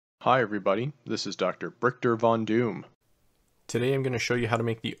Hi everybody, this is Dr. Brichter von Doom. Today I'm going to show you how to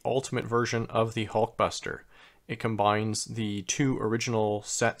make the ultimate version of the Hulkbuster. It combines the two original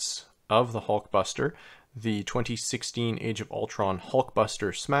sets of the Hulkbuster, the 2016 Age of Ultron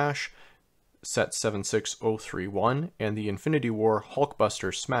Hulkbuster Smash, set 76031, and the Infinity War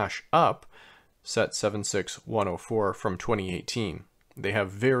Hulkbuster Smash Up, set 76104 from 2018. They have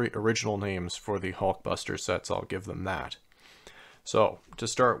very original names for the Hulkbuster sets, I'll give them that. So, to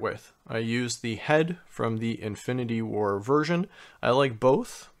start with, I used the head from the Infinity War version. I like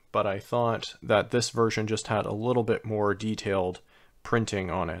both, but I thought that this version just had a little bit more detailed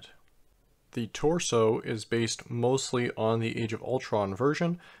printing on it. The torso is based mostly on the Age of Ultron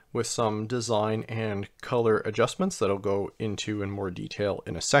version, with some design and color adjustments that I'll go into in more detail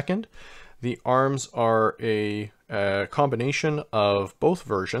in a second. The arms are a combination of both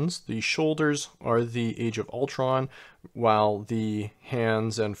versions. The shoulders are the Age of Ultron, while the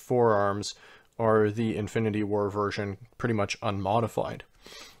hands and forearms are the Infinity War version, pretty much unmodified.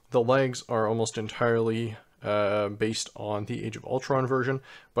 The legs are almost entirely based on the Age of Ultron version,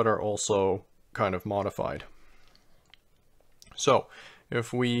 but are also kind of modified. So,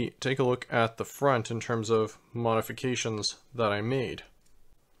 if we take a look at the front in terms of modifications that I made.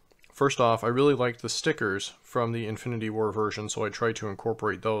 First off, I really liked the stickers from the Infinity War version, so I tried to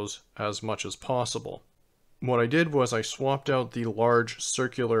incorporate those as much as possible. What I did was I swapped out the large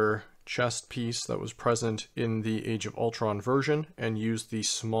circular chest piece that was present in the Age of Ultron version and used the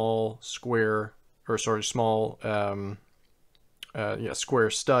small square, square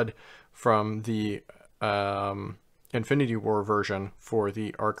stud from the Infinity War version for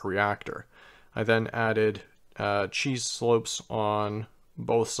the arc reactor. I then added cheese slopes on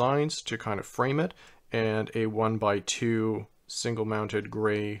both sides to kind of frame it, and a 1x2 single mounted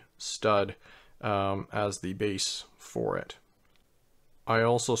gray stud as the base for it. I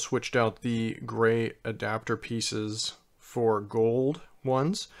also switched out the gray adapter pieces for gold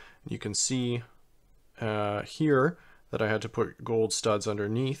ones. You can see here that I had to put gold studs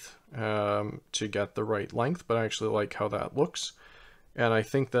underneath to get the right length, but I actually like how that looks. And I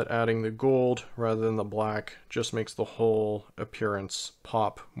think that adding the gold rather than the black just makes the whole appearance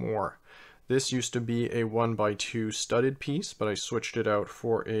pop more. This used to be a 1x2 studded piece, but I switched it out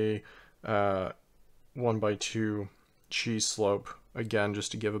for a 1x2 cheese slope, again,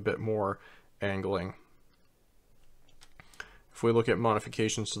 just to give a bit more angling. If we look at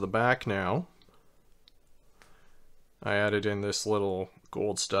modifications to the back now, I added in this little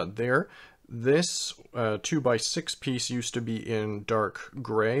gold stud there. This 2x6 piece used to be in dark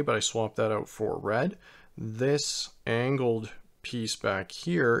gray, but I swapped that out for red. This angled piece back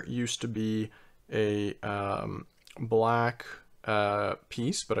here used to be a black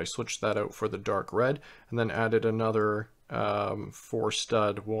piece, but I switched that out for the dark red, and then added another 4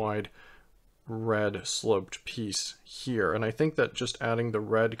 stud wide red sloped piece here. And I think that just adding the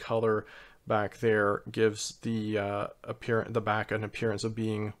red color back there gives the back an appearance of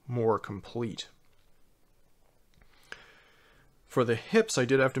being more complete. For the hips, I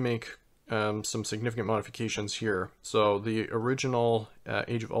did have to make some significant modifications here. So the original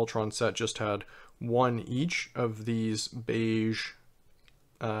Age of Ultron set just had one each of these beige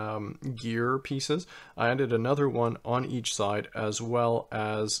gear pieces. I added another one on each side, as well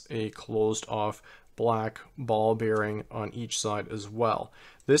as a closed off black ball bearing on each side as well.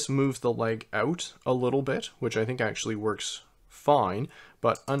 This moves the leg out a little bit, which I think actually works fine,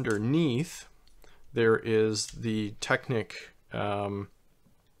 but underneath there is the Technic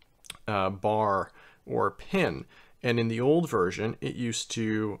bar or pin, and in the old version it used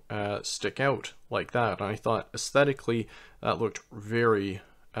to stick out like that, and I thought aesthetically that looked very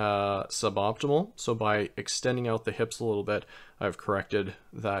suboptimal, so by extending out the hips a little bit, I've corrected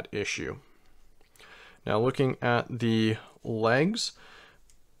that issue. Now looking at the legs,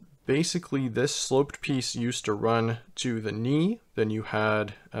 basically this sloped piece used to run to the knee, then you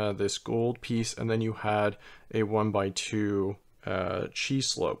had this gold piece, and then you had a 1x2 cheese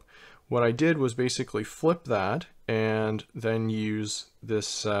slope. What I did was basically flip that and then use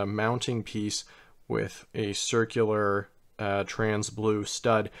this mounting piece with a circular trans blue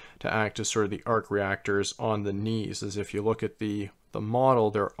stud to act as sort of the arc reactors on the knees. As if you look at the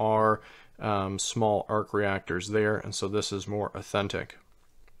model, there are small arc reactors there, and so this is more authentic.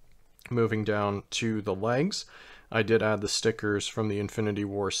 Moving down to the legs, I did add the stickers from the Infinity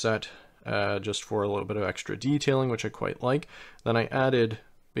War set just for a little bit of extra detailing, which I quite like. Then I added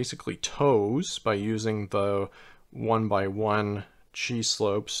basically toes by using the 1x1 cheese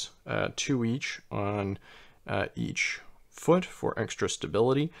slopes, 2 each on each foot for extra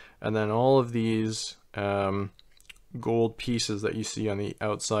stability, and then all of these gold pieces that you see on the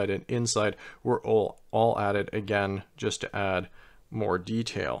outside and inside were all added again just to add more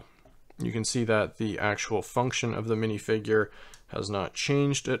detail. You can see that the actual function of the minifigure has not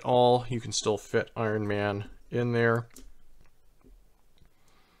changed at all. You can still fit Iron Man in there,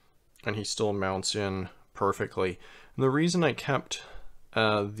 and he still mounts in perfectly. And the reason I kept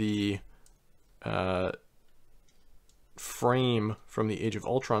the frame from the Age of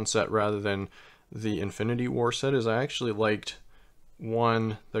Ultron set rather than the Infinity War set is I actually liked,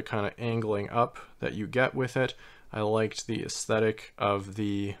 one, the kind of angling up that you get with it. I liked the aesthetic of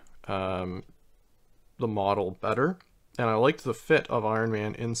the model better, and I liked the fit of Iron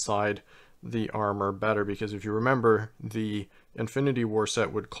Man inside the armor better, because if you remember, the Infinity War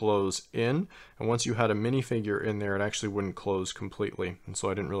set would close in, and once you had a minifigure in there, it actually wouldn't close completely, and so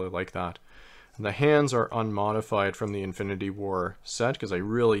I didn't really like that. And the hands are unmodified from the Infinity War set, because I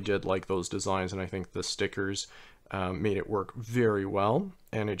really did like those designs, and I think the stickers made it work very well,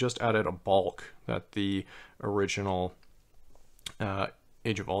 and it just added a bulk that the original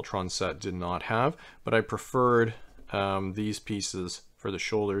Age of Ultron set did not have, but I preferred these pieces for the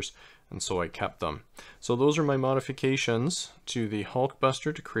shoulders, and so I kept them. So those are my modifications to the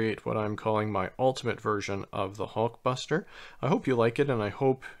Hulkbuster to create what I'm calling my ultimate version of the Hulkbuster. I hope you like it, and I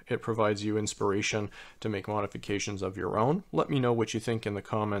hope it provides you inspiration to make modifications of your own. Let me know what you think in the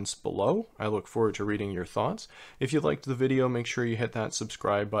comments below. I look forward to reading your thoughts. If you liked the video, make sure you hit that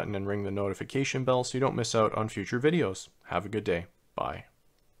subscribe button and ring the notification bell so you don't miss out on future videos. Have a good day. Bye.